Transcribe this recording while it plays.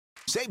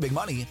Save big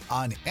money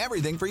on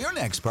everything for your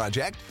next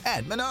project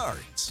at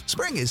Menards.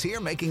 Spring is here,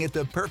 making it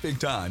the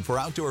perfect time for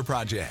outdoor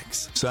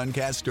projects.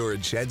 Suncast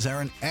storage sheds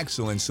are an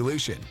excellent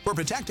solution for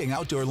protecting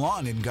outdoor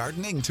lawn and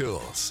gardening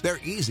tools. They're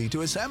easy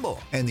to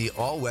assemble, and the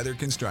all-weather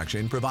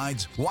construction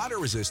provides water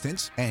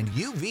resistance and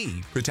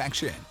UV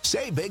protection.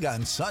 Save big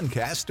on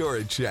Suncast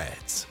storage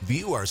sheds.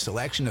 View our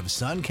selection of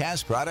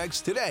Suncast products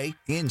today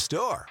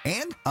in-store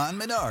and on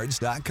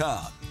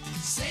Menards.com.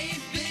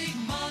 Save big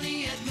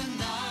money at Menards.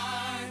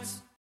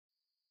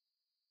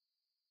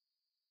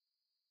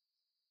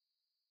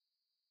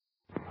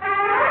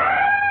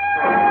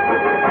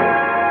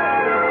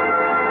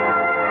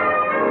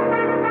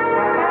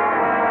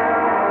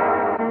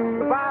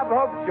 The Bob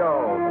Hope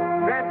Show,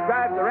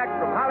 transcribed direct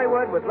from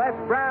Hollywood with Les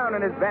Brown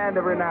and his band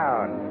of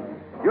renown.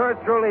 Yours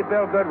truly,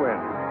 Bill Goodwin.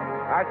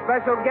 Our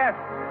special guest,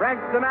 Frank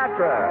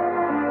Sinatra.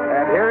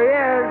 And here he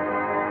is,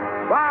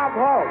 Bob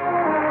Hope.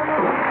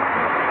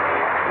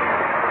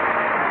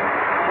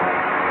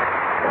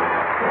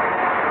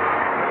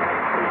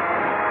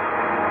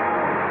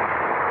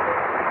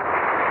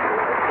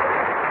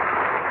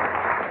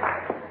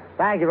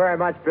 Thank you very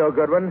much, Bill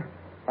Goodwin.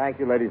 Thank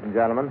you, ladies and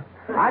gentlemen.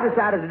 I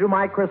decided to do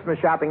my Christmas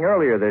shopping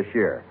earlier this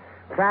year.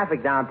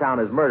 Traffic downtown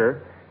is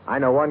murder. I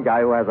know one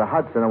guy who has a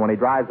Hudson, and when he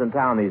drives in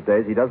town these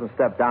days, he doesn't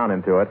step down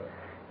into it.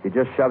 He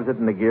just shoves it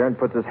in the gear and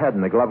puts his head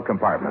in the glove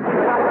compartment.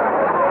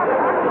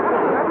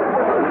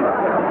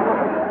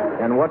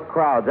 And what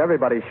crowds.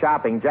 Everybody's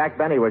shopping. Jack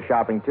Benny was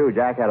shopping, too.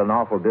 Jack had an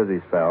awful busy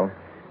spell.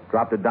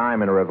 Dropped a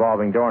dime in a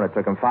revolving door, and it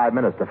took him 5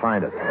 minutes to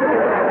find it.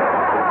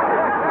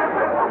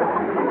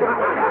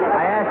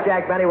 I asked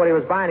Jack Benny what he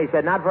was buying. He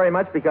said not very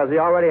much because he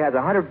already has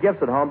 100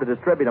 gifts at home to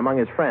distribute among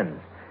his friends.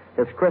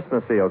 His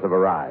Christmas seals have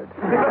arrived.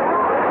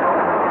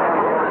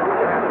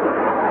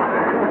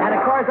 And,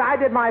 of course, I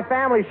did my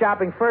family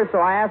shopping first, so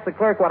I asked the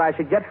clerk what I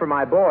should get for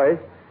my boys.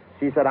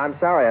 She said, "I'm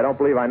sorry, I don't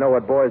believe I know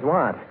what boys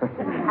want."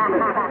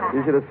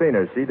 You should have seen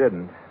her. She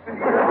didn't.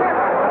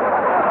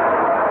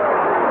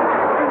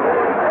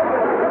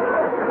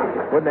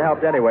 Wouldn't have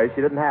helped anyway.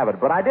 She didn't have it.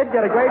 But I did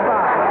get a great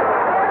buy.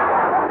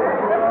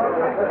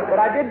 But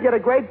I did get a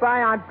great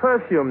buy on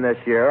perfume this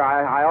year.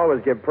 I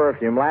always give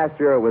perfume. Last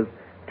year it was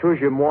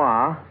Toujours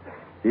Moi.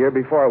 The year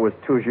before it was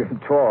Toujours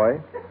Toy.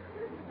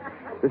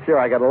 This year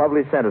I got a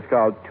lovely scent. It's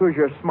called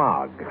Toujours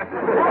Smog.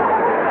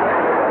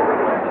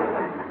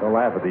 Don't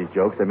laugh at these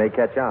jokes. They may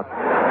catch on.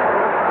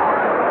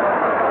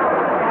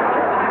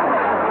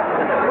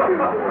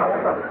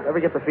 Ever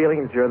get the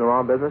feeling that you're in the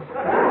wrong business?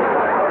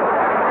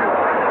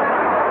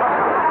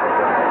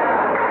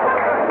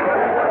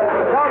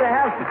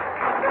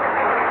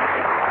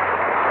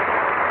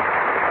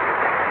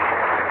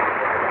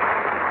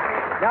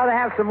 Now they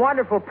have some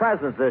wonderful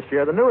presents this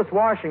year. The newest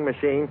washing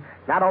machine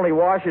not only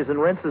washes and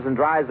rinses and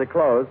dries the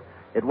clothes,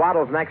 it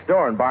waddles next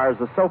door and borrows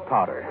the soap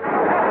powder.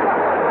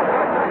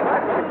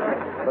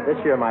 But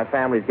this year my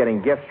family's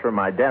getting gifts from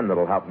my den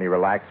that'll help me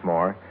relax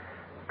more.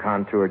 A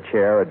contour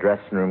chair, a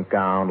dressing room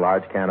gown,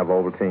 large can of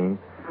Ovaltine.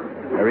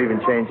 They're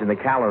even changing the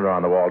calendar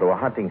on the wall to a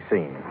hunting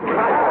scene.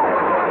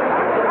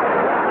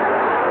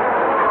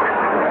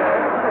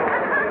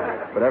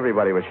 But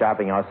everybody was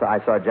shopping. I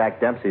saw Jack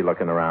Dempsey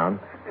looking around.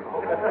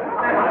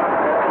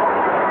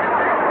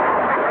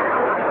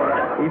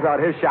 He thought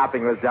his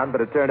shopping was done, but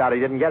it turned out he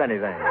didn't get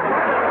anything.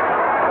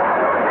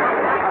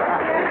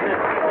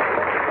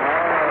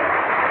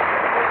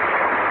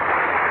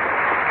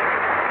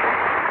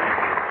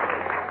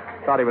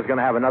 Thought he was going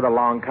to have another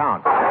long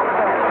count.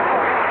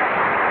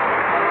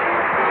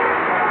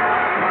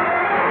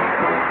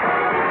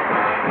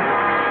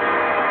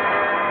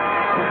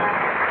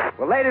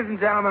 Well, ladies and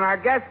gentlemen, our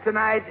guest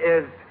tonight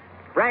is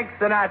Frank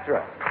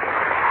Sinatra.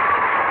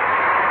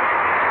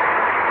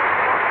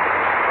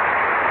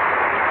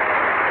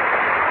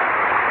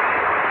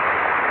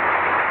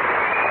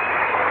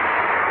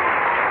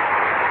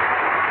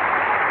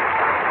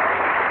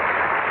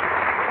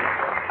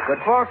 But,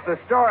 folks, the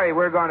story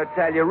we're going to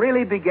tell you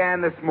really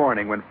began this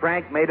morning when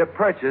Frank made a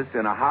purchase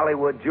in a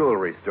Hollywood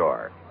jewelry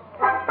store.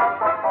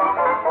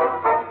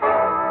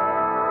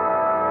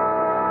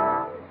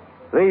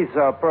 These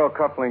pearl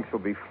cufflinks will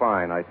be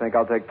fine. I think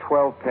I'll take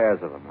 12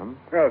 pairs of them,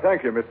 Oh,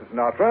 thank you, Mr.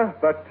 Sinatra.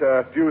 But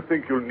do you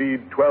think you'll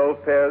need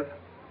 12 pairs?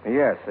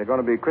 Yes, they're going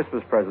to be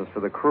Christmas presents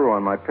for the crew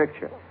on my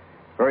picture.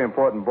 Very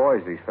important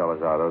boys, these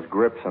fellas are. Those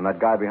grips and that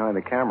guy behind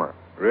the camera.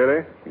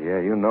 Really?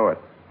 Yeah, you know it.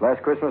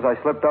 Last Christmas, I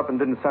slipped up and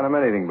didn't send them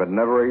anything, but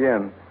never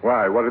again.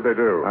 Why? What did they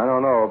do? I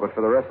don't know, but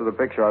for the rest of the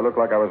picture, I looked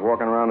like I was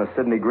walking around a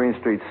Sidney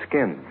Greenstreet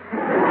skin.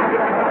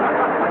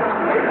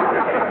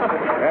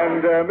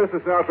 And, Mr.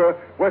 Sinatra,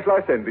 where shall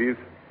I send these?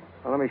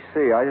 Well, let me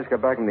see. I just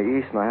got back from the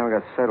East, and I haven't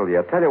got settled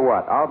yet. Tell you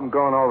what, I'm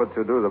going over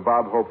to do the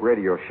Bob Hope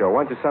radio show.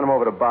 Why don't you send them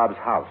over to Bob's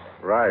house?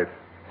 Right.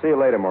 See you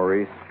later,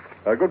 Maurice.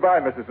 Goodbye,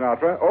 Mr.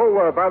 Sinatra.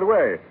 Oh, by the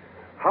way,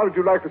 how did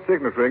you like the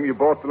signet ring you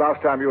bought the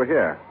last time you were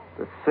here?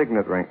 The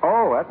signet ring.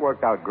 Oh, that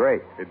worked out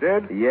great. It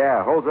did?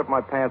 Yeah, holds up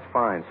my pants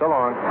fine. So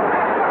long.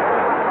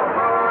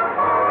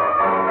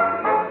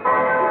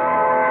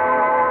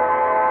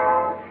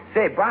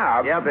 Say,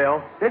 Bob. Yeah,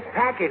 Bill? This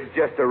package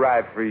just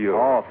arrived for you.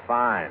 Oh,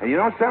 fine. And you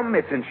know something?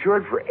 It's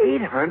insured for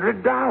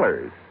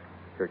 $800.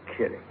 You're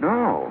kidding.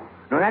 No,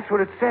 that's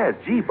what it says.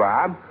 Gee,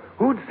 Bob,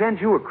 who'd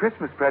send you a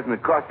Christmas present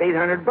that cost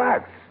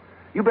 $800?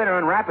 You better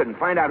unwrap it and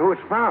find out who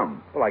it's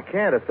from. Well, I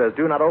can't. It says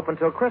do not open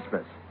till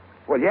Christmas.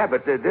 Well, yeah,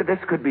 but this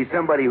could be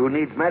somebody who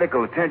needs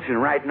medical attention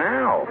right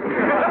now.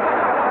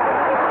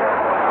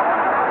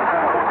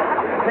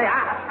 Say,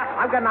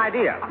 I've got an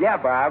idea. Yeah,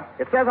 Bob.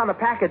 It says on the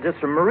package it's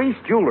from Maurice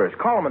Jewelers.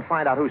 Call them and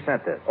find out who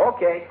sent this.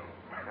 Okay.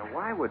 Now,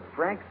 why would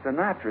Frank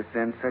Sinatra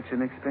send such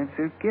an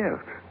expensive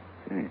gift?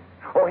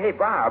 Oh, hey,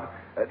 Bob,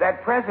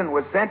 that present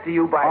was sent to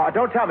you by... Oh,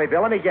 don't tell me,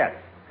 Bill. Let me guess.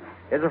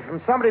 Is it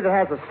from somebody that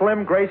has a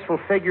slim, graceful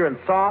figure and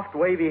soft,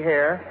 wavy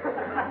hair?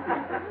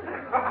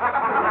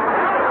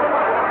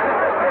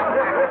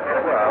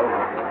 Well,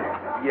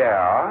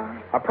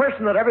 yeah. A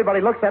person that everybody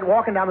looks at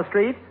walking down the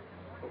street?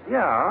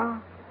 Yeah.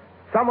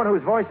 Someone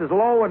whose voice is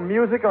low and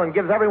musical and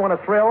gives everyone a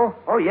thrill?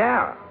 Oh,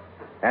 yeah.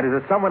 And is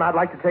it someone I'd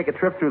like to take a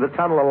trip through the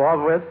tunnel of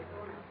love with?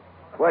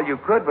 Well, you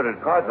could, but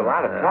it'd cause a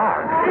lot of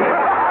talk.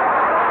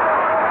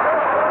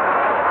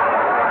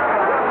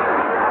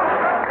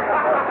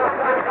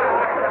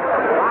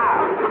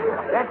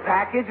 That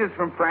package is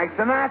from Frank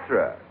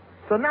Sinatra.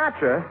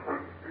 Sinatra?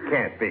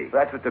 Can't be.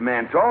 That's what the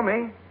man told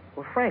me.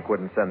 Well, Frank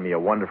wouldn't send me a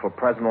wonderful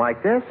present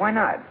like this. Why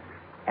not?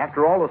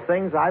 After all the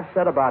things I've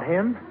said about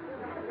him?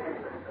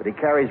 That he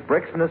carries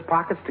bricks in his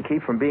pockets to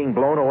keep from being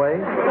blown away?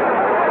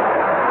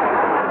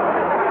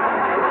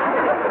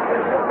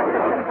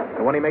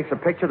 And when he makes a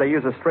picture, they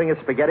use a string of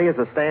spaghetti as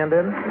a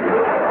stand-in?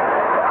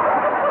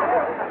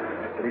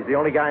 That he's the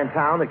only guy in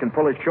town that can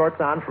pull his shorts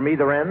on from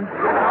either end?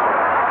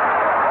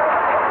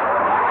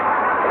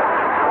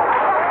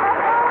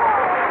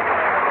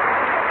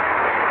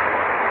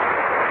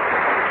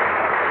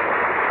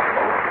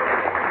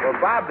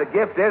 Bob, the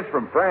gift is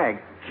from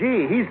Frank.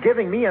 Gee, he's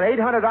giving me an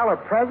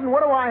 $800 present?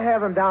 What do I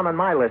have him down on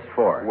my list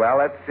for? Well,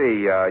 let's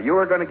see. You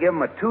were going to give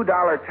him a $2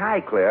 tie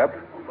clip,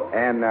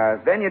 and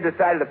then you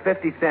decided a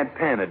 50-cent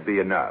pen would be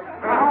enough.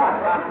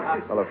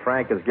 Well, if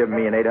Frank has given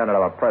me an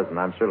 $800 present,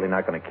 I'm certainly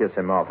not going to kiss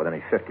him off with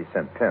any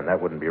 50-cent pen.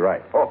 That wouldn't be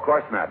right. Oh, of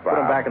course not, Bob.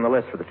 Put him back in the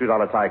list for the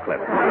 $2 tie clip.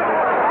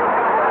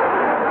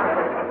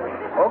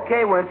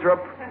 Okay, Winthrop.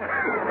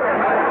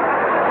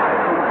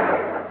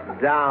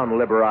 Down,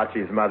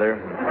 Liberace's mother.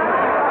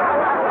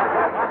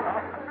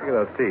 Look at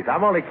those teeth.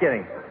 I'm only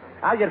kidding.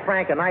 I'll get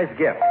Frank a nice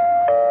gift.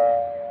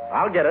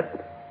 I'll get it.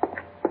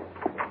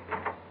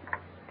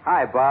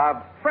 Hi,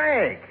 Bob.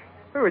 Frank,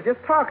 we were just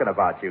talking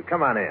about you.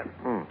 Come on in.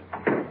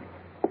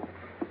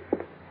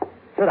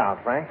 Sit down,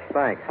 Frank.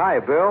 Thanks. Hi,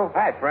 Bill.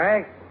 Hi,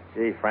 Frank.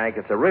 Gee, Frank,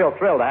 it's a real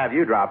thrill to have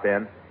you drop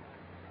in.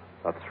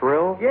 A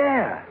thrill?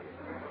 Yeah.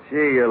 Gee,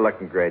 you're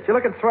looking great. You're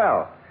looking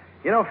swell.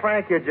 You know,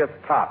 Frank, you're just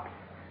tops.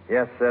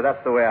 Yes, sir,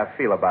 that's the way I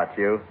feel about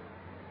you.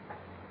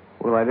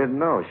 Well, I didn't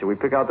know. Should we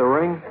pick out the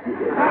ring?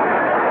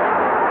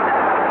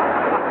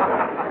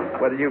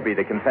 What'll you be,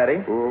 the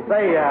confetti? Ooh.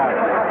 Say,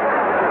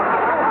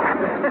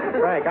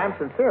 Frank, I'm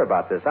sincere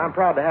about this. I'm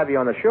proud to have you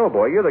on the show,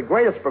 boy. You're the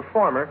greatest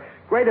performer,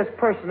 greatest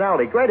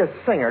personality, greatest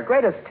singer,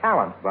 greatest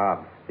talent.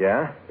 Bob.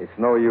 Yeah? It's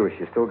no use.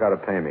 You still got to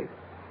pay me.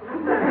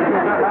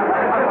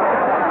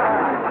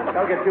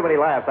 Don't get too many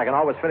laughs. I can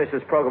always finish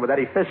this program with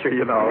Eddie Fisher,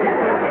 you know.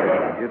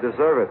 You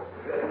deserve it.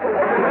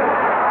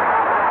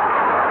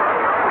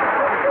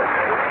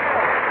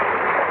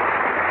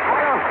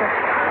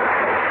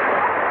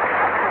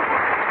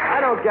 I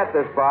don't get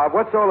this, Bob.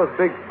 What's all this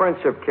big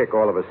friendship kick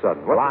all of a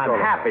sudden? Well, I'm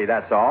happy,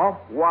 that's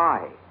all.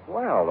 Why?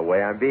 Well, the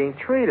way I'm being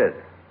treated.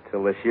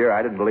 Till this year,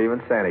 I didn't believe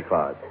in Santa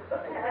Claus.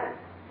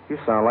 You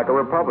sound like a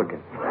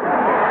Republican.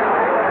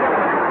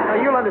 Now,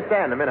 you'll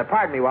understand in a minute.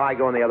 Pardon me while I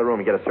go in the other room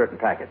and get a certain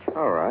package.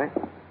 All right.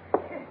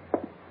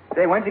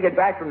 Say, when'd you get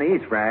back from the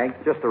East, Frank?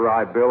 Just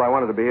arrived, Bill. I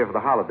wanted to be here for the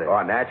holiday.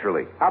 Oh,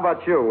 naturally. How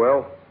about you,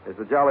 Will? Is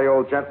the jolly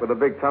old gent with the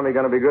big tummy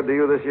going to be good to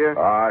you this year?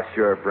 Oh,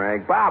 sure,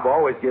 Frank. Bob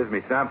always gives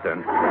me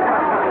something.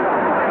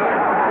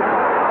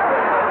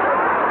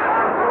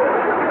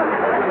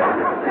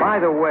 By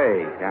the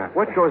way, Yeah.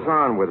 what goes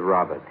on with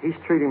Robert? He's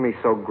treating me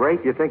so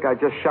great, you think I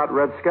just shot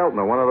Red Skelton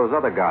or one of those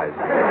other guys.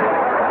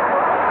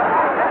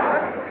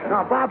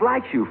 No, Bob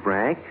likes you,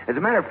 Frank. As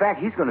a matter of fact,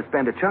 he's going to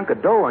spend a chunk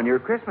of dough on your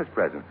Christmas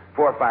present. $400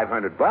 or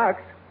 $500.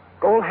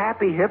 Old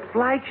Happy Hips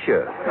likes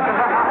you.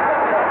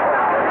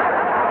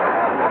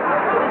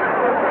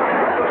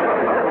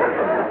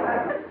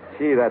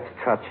 Gee, that's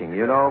touching.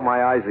 You know,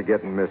 my eyes are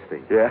getting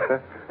misty. Yeah?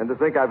 And to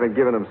think I've been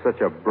giving him such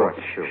a brush.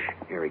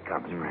 Here he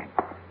comes, Frank.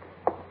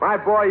 My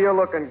boy, you're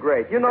looking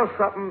great. You know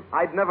something?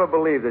 I'd never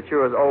believe that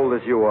you're as old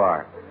as you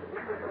are.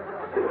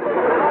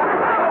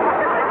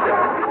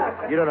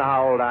 You don't know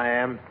how old I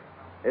am.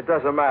 It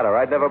doesn't matter.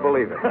 I'd never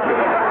believe it.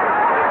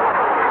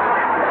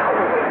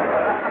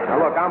 Now,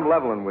 look, I'm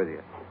leveling with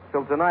you.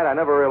 Till tonight, I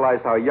never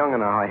realized how young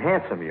and how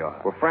handsome you are.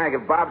 Well, Frank,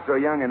 if Bob's so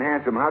young and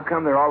handsome, how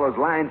come there are all those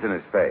lines in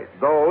his face?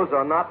 Those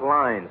are not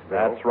lines, Bill.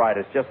 That's right.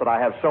 It's just that I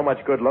have so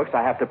much good looks,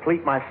 I have to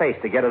pleat my face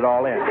to get it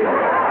all in.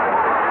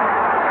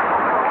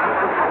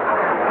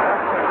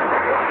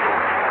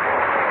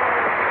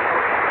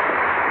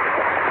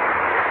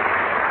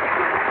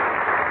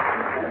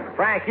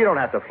 Frank, you don't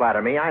have to flatter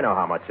me. I know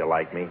how much you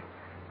like me.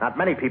 Not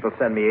many people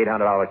send me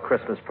 $800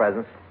 Christmas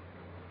presents.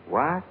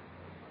 What?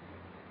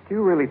 Do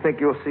you really think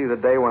you'll see the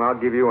day when I'll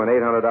give you an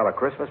 $800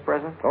 Christmas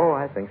present? Oh,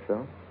 I think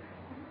so.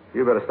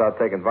 You better start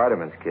taking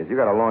vitamins, kid. You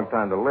got a long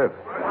time to live.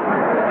 Well,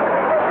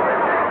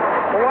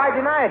 why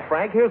deny it,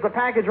 Frank? Here's the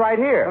package right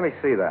here. Let me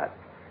see that.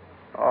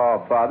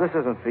 Oh, Bob, this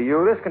isn't for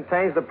you. This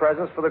contains the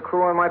presents for the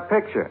crew in my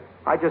picture.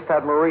 I just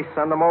had Maurice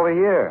send them over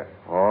here.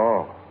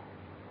 Oh.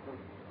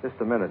 Just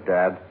a minute,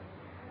 Dad.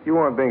 You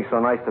weren't being so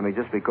nice to me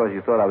just because you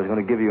thought I was going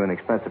to give you an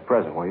expensive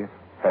present, were you?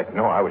 Heck,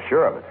 no, I was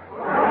sure of it.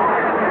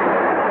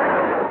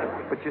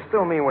 But you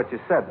still mean what you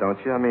said, don't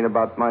you? I mean,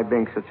 about my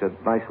being such a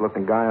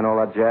nice-looking guy and all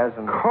that jazz.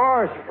 And... Of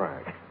course,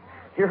 Frank.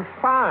 You're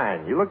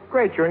fine. You look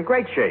great. You're in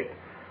great shape.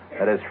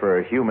 That is for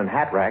a human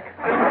hat rack.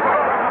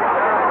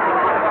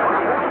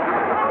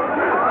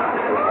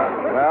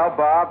 Well,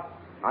 Bob,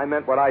 I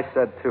meant what I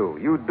said, too.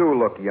 You do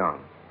look young.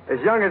 As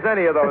young as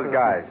any of those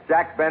guys.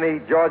 Jack Benny,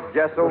 George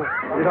Jessel.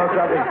 You know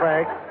something,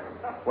 Frank?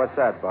 What's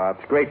that, Bob?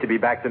 It's great to be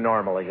back to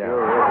normal again.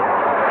 Sure is.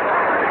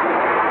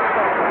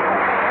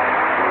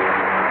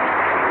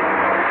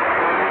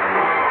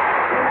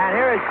 And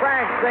here is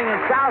Frank singing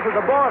South of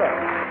the Border.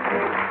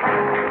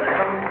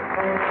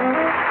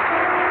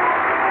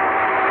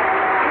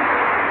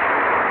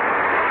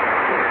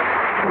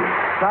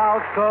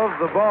 South of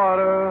the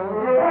border,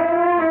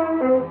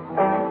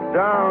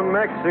 down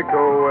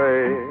Mexico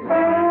way.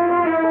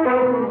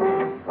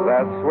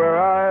 That's where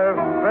I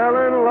fell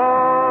in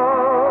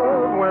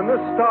love when the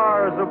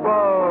stars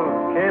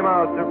above came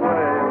out to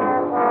play.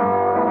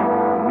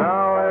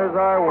 Now as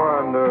I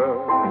wander,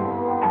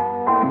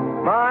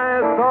 my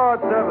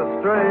thoughts ever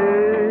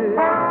stray.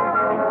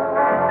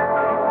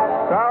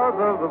 South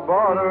of the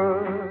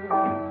border,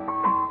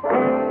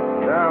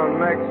 down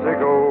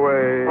Mexico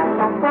way.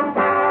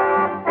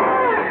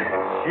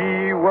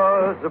 She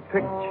was a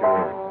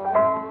picture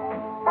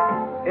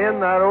in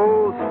that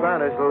old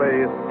Spanish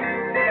lace.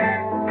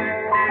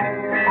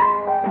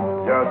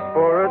 Just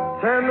for a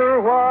tender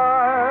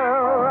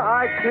while,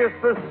 I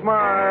kissed the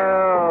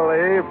smile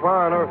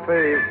upon her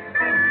face.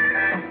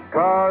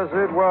 'Cause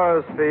it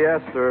was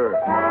fiesta,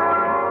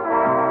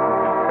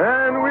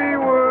 and we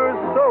were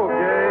so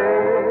gay.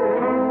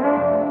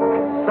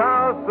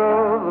 South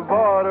of the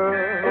border,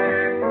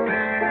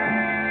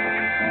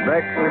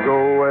 Mexico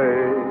way.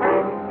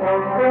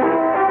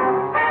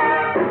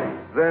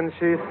 Then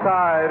she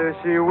sighed as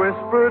she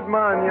whispered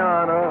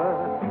mañana,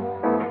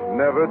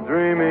 never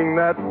dreaming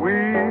that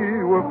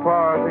we were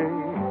parting.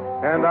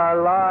 And I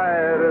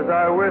lied as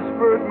I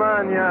whispered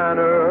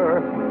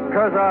mañana,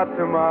 'cause our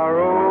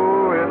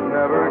tomorrow, it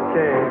never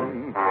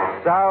came.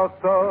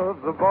 South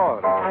of the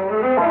border,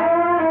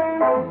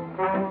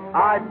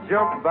 I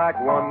jumped back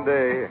one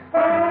day.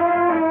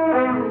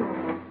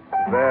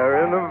 There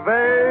in the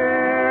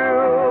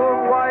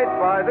veil, white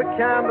by the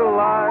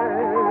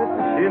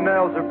candlelight, she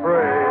knelt to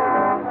pray.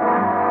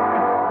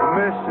 The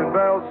mission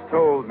bells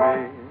told me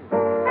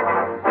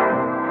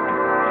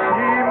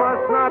she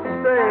must not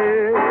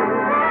stay.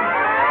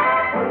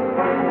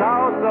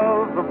 South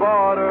of the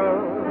border,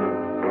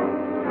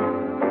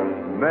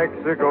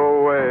 Mexico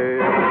way.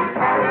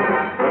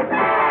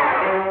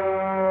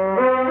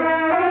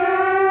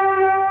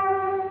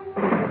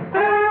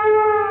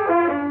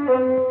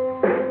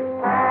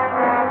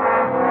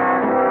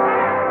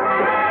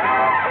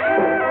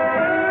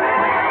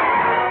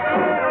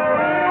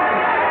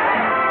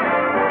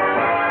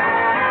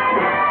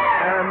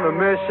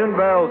 Mission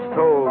bells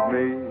told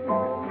me,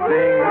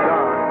 ding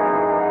dong,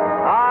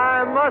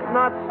 I must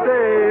not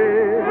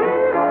stay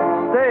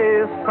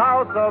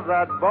south of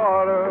that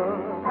border,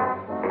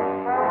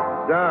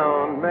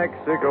 down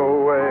Mexico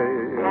way.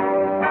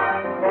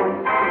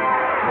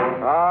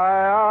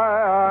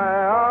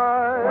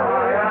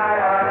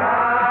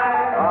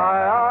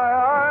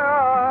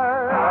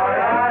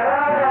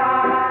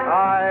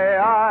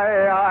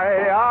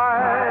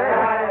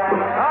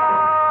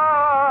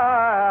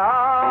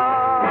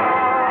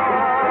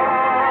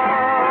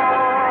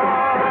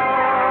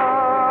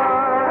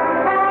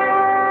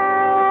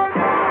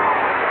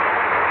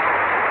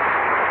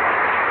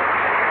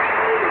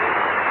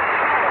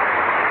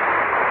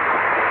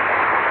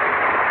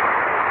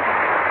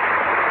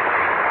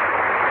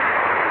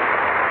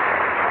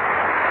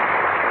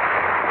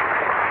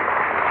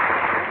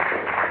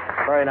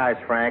 Very nice,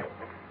 Frank.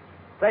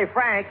 Say,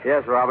 Frank.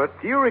 Yes, Robert?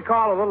 Do you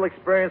recall a little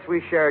experience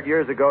we shared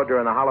years ago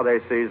during the holiday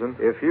season?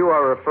 If you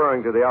are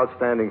referring to the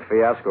outstanding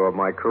fiasco of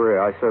my career,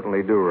 I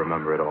certainly do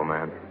remember it, old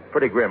man.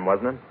 Pretty grim,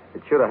 wasn't it?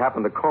 It should have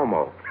happened to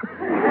Como.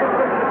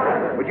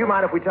 Would you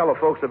mind if we tell the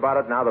folks about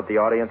it now that the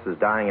audience is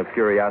dying of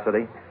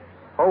curiosity?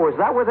 Oh, is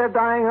that what they're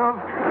dying of?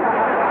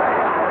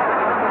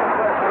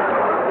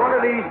 One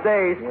of these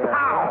days.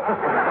 Pow!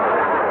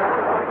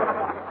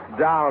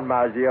 Down,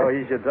 Maggio.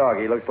 He should talk.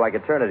 He looks like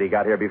eternity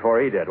got here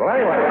before he did. Well,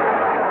 anyway,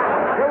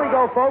 here we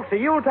go, folks. A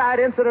Yuletide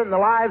incident in the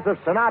lives of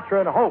Sinatra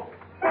and Hope.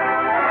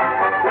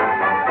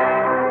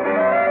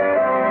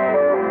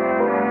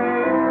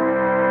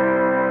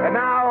 And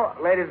now,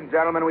 ladies and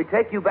gentlemen, we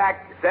take you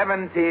back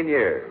 17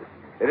 years.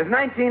 It is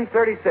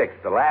 1936,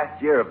 the last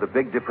year of the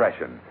Big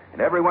Depression,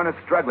 and everyone is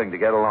struggling to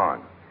get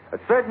along. A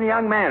certain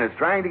young man is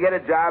trying to get a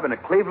job in a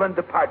Cleveland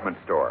department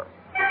store.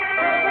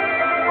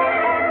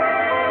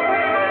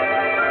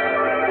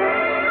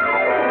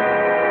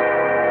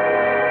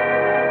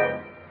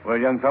 Well,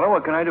 young fellow,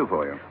 what can I do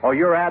for you? Oh,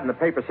 your ad in the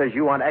paper says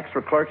you want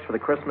extra clerks for the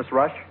Christmas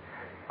rush?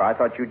 I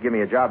thought you'd give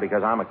me a job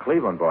because I'm a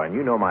Cleveland boy, and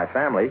you know my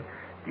family.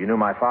 You knew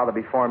my father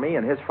before me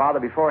and his father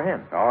before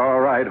him. All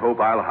right, Hope,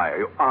 I'll hire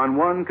you. On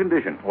one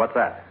condition. What's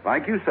that?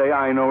 Like you say,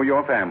 I know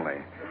your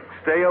family.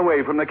 Stay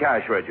away from the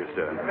cash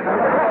register.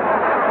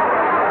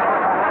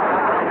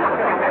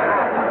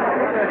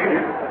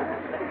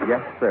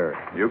 Yes, sir.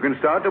 You can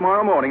start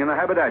tomorrow morning in the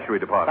haberdashery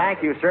department.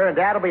 Thank you, sir, and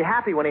Dad will be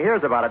happy when he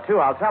hears about it, too.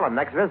 I'll tell him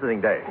next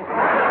visiting day.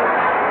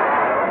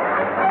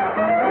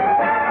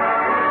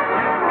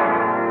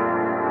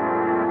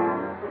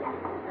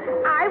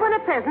 I want a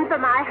present for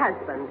my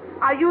husband.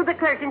 Are you the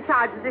clerk in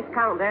charge of this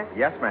counter?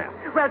 Yes, ma'am.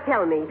 Well,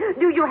 tell me,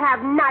 do you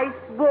have nice,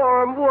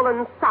 warm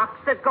woolen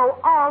socks that go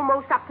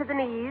almost up to the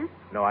knees?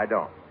 No, I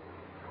don't.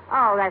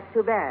 Oh, that's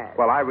too bad.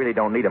 Well, I really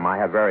don't need them. I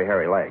have very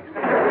hairy legs.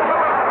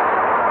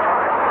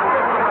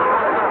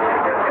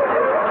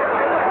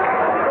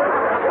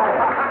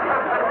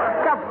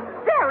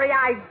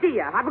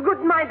 Idea. I've a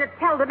good mind to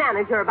tell the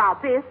manager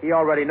about this. He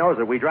already knows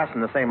that we dress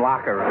in the same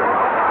locker.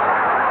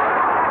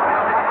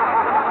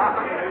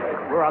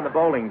 We're on the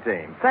bowling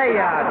team. Say,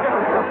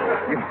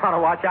 you want to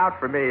watch out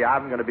for me.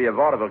 I'm going to be a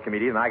vaudeville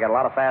comedian, and I got a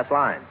lot of fast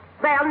lines.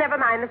 Well, never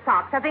mind the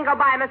socks. I think I'll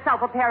buy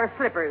myself a pair of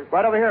slippers.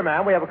 Right over here,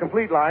 ma'am. We have a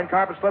complete line.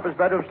 Carpet slippers,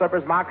 bedroom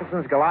slippers,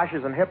 moccasins,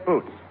 galoshes, and hip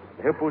boots.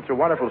 The hip boots are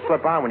wonderful to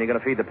slip on when you're going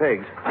to feed the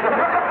pigs.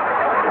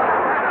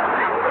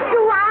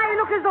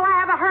 As though I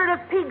have a herd of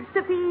pigs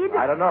to feed?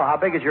 I don't know. How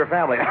big is your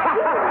family? Why,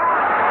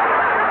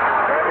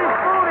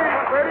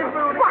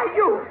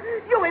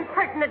 you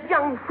impertinent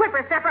young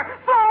whippersnapper.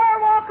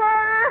 Floor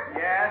walker!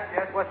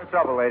 Yes. What's the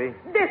trouble, lady?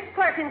 This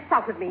clerk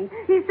insulted me.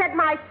 He said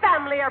my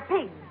family are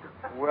pigs.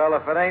 Well,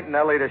 if it ain't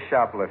Nellie the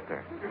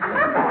shoplifter.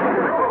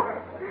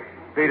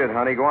 Beat it,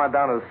 honey. Go on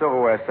down to the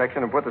silverware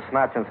section and put the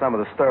snatch on some of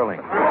the sterling.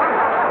 All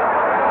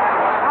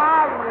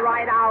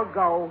right, I'll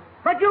go.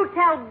 But you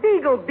tell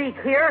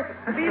Beaglebeak here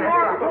to be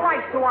more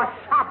polite to us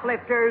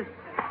shoplifters.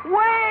 We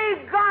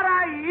got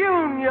a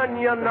union,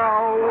 you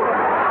know.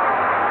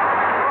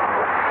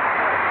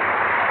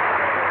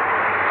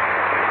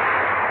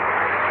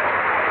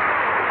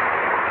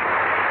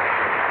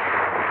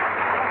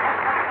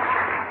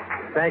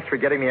 Thanks for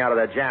getting me out of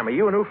that jam. Are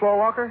you a new floor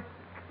walker?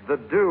 The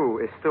dew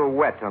is still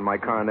wet on my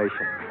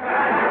carnation.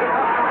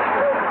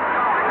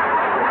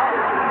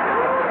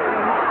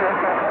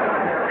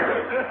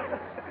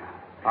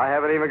 I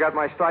haven't even got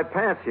my striped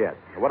pants yet.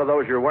 What are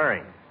those you're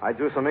wearing? I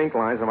drew some ink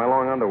lines on my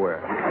long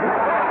underwear.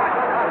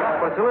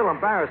 But it's a little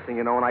embarrassing,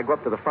 you know, when I go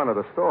up to the front of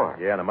the store.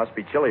 Yeah, and it must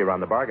be chilly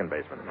around the bargain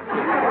basement. Well,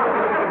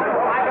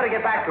 I better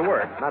get back to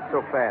work. Not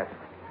so fast.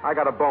 I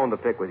got a bone to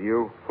pick with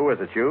you. Who is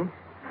it, you?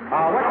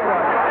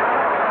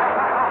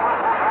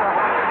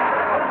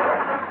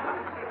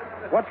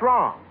 What's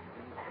wrong?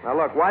 Now,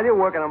 look, while you're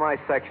working on my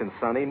section,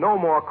 Sonny, no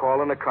more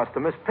calling the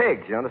customers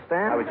pigs, you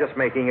understand? I was just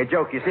making a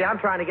joke. You see, I'm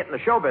trying to get in the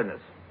show business.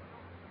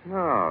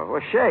 No.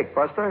 Well, shake,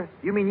 Buster.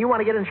 You mean you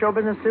want to get in show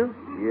business, too?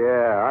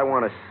 Yeah, I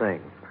want to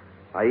sing.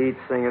 I eat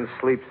singing,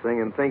 sleep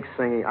singing, think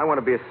singing. I want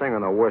to be a singer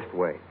in the worst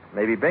way.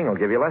 Maybe Bing will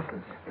give you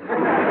lessons.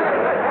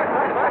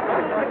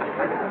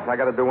 I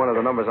got to do one of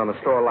the numbers on the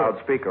store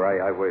loudspeaker.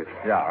 I wait.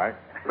 Yeah, all right.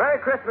 Merry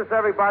Christmas,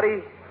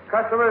 everybody.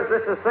 Customers,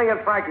 this is Singing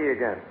Frankie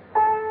again.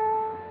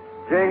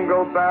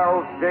 Jingle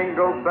bells,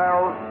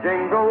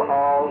 jingle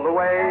all the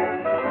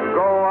way.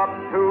 Go up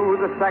to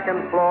the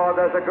second floor,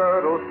 there's a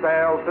girdle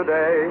sale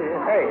today.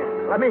 Hey,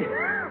 let me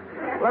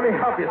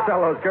help you sell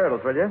those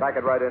girdles, will you? Back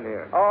it right in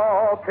here.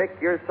 Oh, pick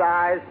your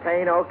size,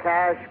 pay no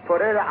cash,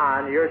 put it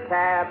on your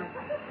tab.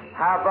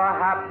 Have a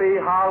happy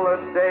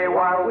holiday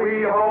while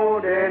we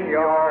hold in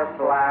your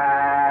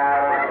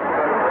flag.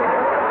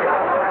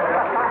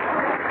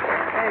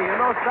 Hey, you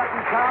know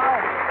something, Carl?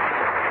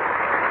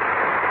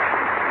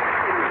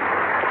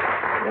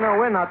 You know,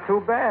 we're not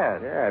too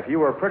bad. Yeah, if you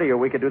were prettier,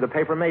 we could do the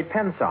paper-made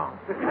pen song.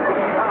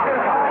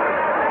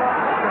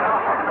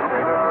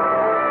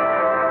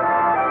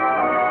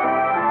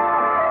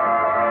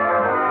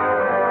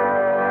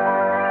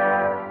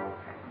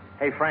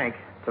 Hey, Frank,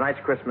 tonight's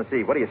Christmas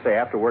Eve. What do you say?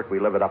 After work, we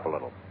live it up a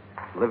little.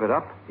 Live it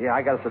up? Yeah,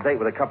 I got us a date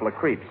with a couple of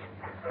creeps.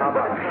 How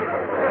about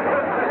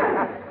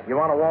it? You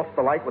want to waltz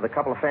the light with a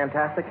couple of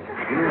fantastics?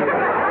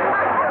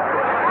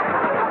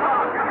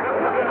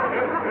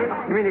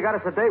 You mean you got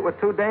us a date with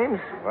two dames?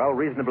 Well,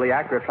 reasonably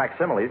accurate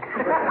facsimiles.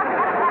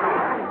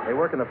 They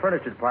work in the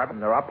furniture department,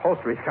 and their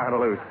upholstery's kind of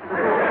loose.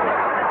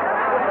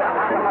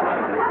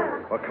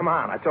 Well, come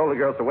on. I told the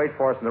girls to wait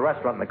for us in the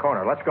restaurant in the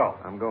corner. Let's go.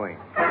 I'm going.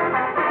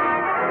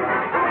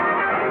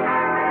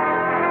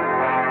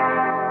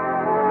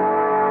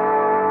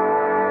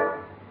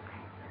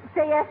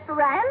 Say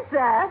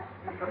Esperanza.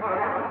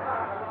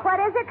 What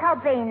is it,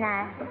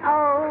 Cobina?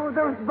 Oh,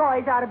 those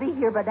boys ought to be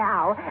here by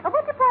now.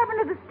 What department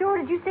of the store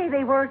did you say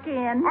they work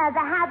in? The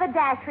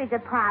haberdashery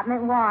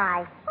department.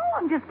 Why? Oh,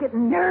 I'm just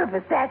getting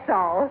nervous, that's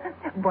all.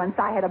 Once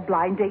I had a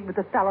blind date with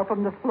a fellow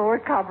from the floor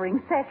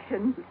covering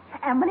section.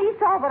 And when he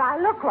saw what I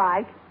look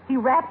like, he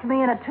wrapped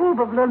me in a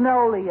tube of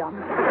linoleum.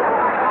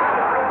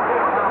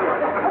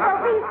 Well,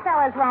 these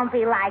fellas won't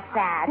be like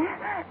that.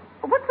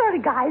 What sort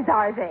of guys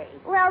are they?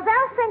 Well,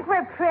 they'll think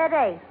we're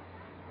pretty.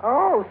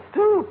 Oh,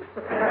 Stoops.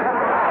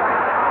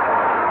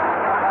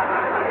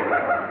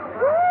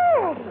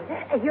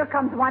 Hey, here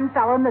comes one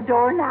fellow in the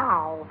door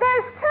now.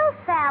 There's two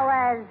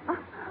fellas.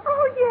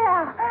 Oh,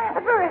 yeah.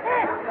 For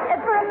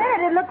a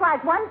minute, it looked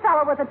like one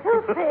fellow with a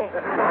toothpick.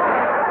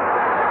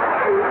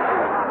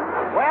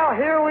 Well,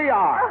 here we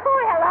are. Oh,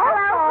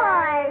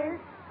 hello, boys.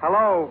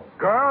 Hello,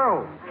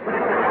 girls.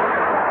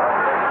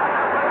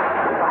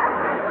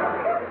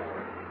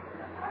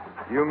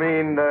 You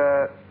mean,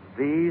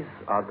 these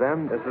are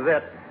them? This is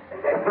it.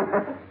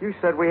 You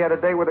said we had a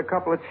date with a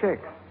couple of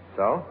chicks.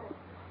 So?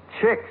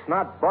 Chicks,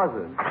 not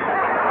buzzers.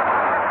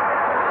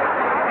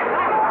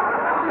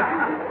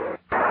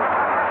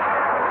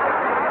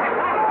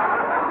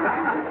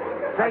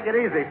 Take it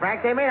easy,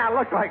 Frank. They may not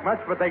look like much,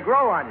 but they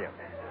grow on you.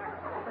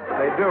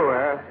 They do,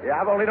 eh?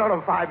 Yeah, I've only known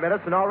them 5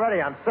 minutes, and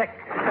already I'm sick.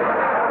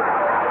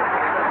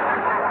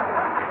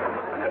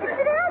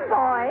 Sit down,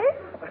 boys.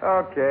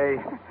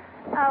 Okay.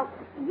 Oh,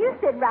 you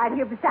sit right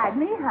here beside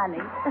me,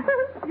 honey.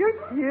 You're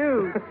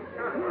cute.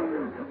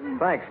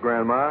 Thanks,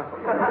 Grandma.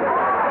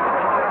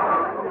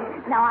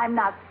 Now, I'm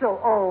not so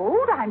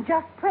old. I'm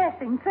just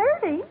pressing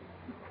 30.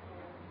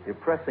 You're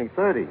pressing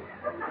 30.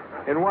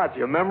 In what,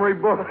 your memory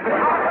book?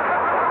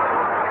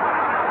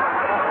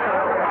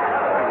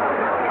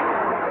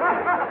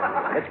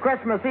 It's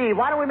Christmas Eve.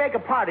 Why don't we make a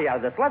party out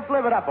of this? Let's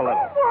live it up a little.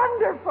 Oh,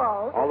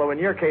 wonderful. Although in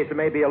your case, it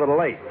may be a little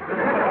late.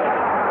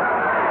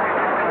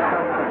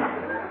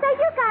 Say,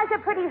 you guys are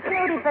pretty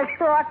snooty for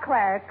store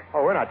clerks.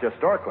 Oh, we're not just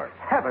store clerks.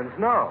 Heavens,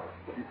 no.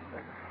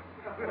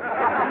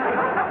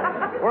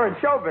 We're in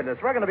show business.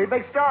 We're going to be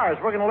big stars.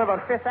 We're going to live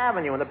on Fifth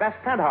Avenue in the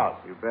best penthouse.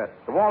 You bet.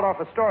 The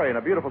Waldorf Astoria in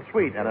a beautiful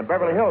suite, and in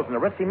Beverly Hills in a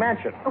ritzy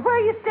mansion. Where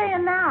are you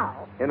staying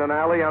now? In an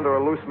alley under a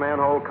loose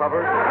manhole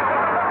cover.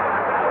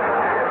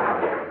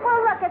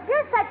 Well, look, if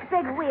you're such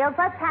big wheels,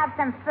 let's have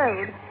some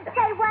food.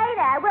 Say,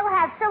 waiter, we'll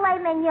have filet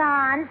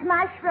mignons,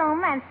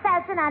 mushroom, and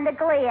pheasant under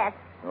glitz.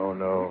 Oh,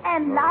 no.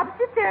 And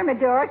lobster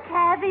thermidor,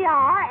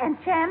 caviar, and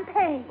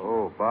champagne.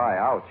 Oh, bye.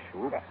 Ouch.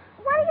 Oops.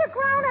 What are you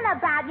groaning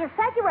about? You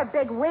said you were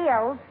big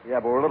wheels. Yeah,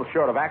 but we're a little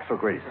short of axle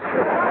grease.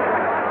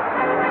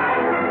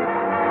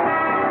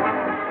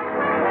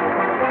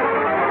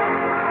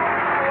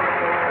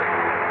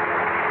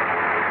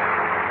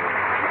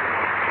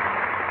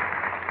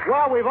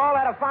 Well, we've all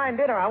had a fine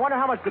dinner. I wonder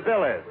how much the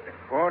bill is.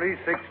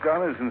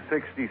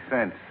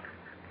 $46.60.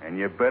 And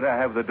you better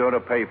have the dough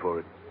to pay for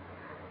it.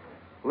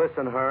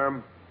 Listen,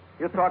 Herm,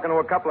 you're talking to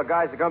a couple of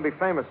guys that are going to be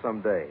famous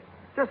someday.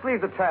 Just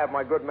leave the tab,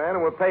 my good man,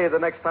 and we'll pay you the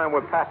next time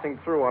we're passing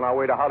through on our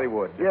way to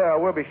Hollywood. Yeah,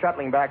 we'll be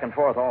shuttling back and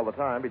forth all the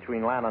time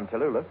between Lana and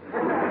Tallulah.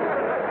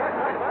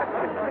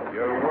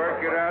 You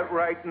work it out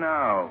right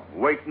now,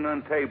 waiting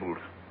on tables.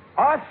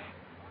 Us?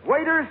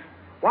 Waiters?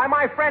 Why,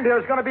 my friend here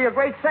is going to be a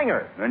great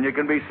singer. Then you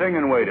can be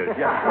singing waiters.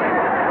 Yeah.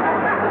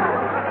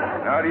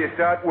 Now, do you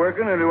start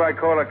working, or do I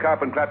call a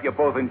cop and clap you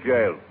both in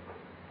jail?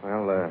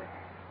 Well,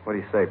 what do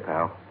you say,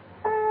 pal?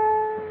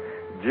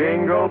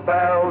 Jingle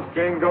bells,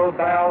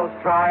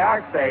 try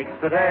our steaks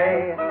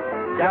today.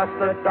 Just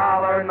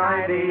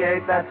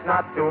 $1.98, that's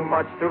not too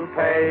much to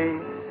pay.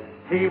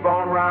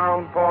 T-bone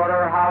round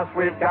porterhouse,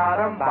 we've got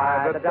 'em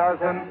by the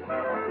dozen.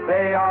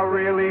 They are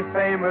really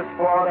famous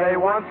for they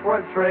once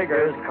were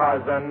Trigger's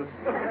cousins.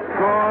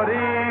 Good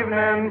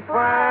evening,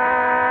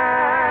 Frank.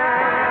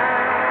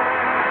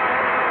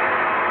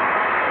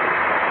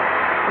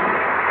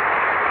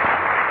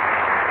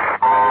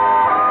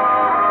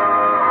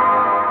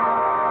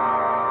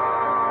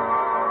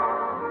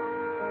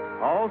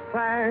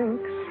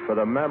 Thanks for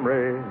the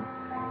memory.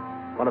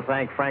 I want to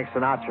thank Frank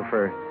Sinatra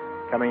for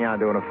coming out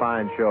and doing a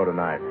fine show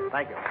tonight.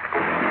 Thank you.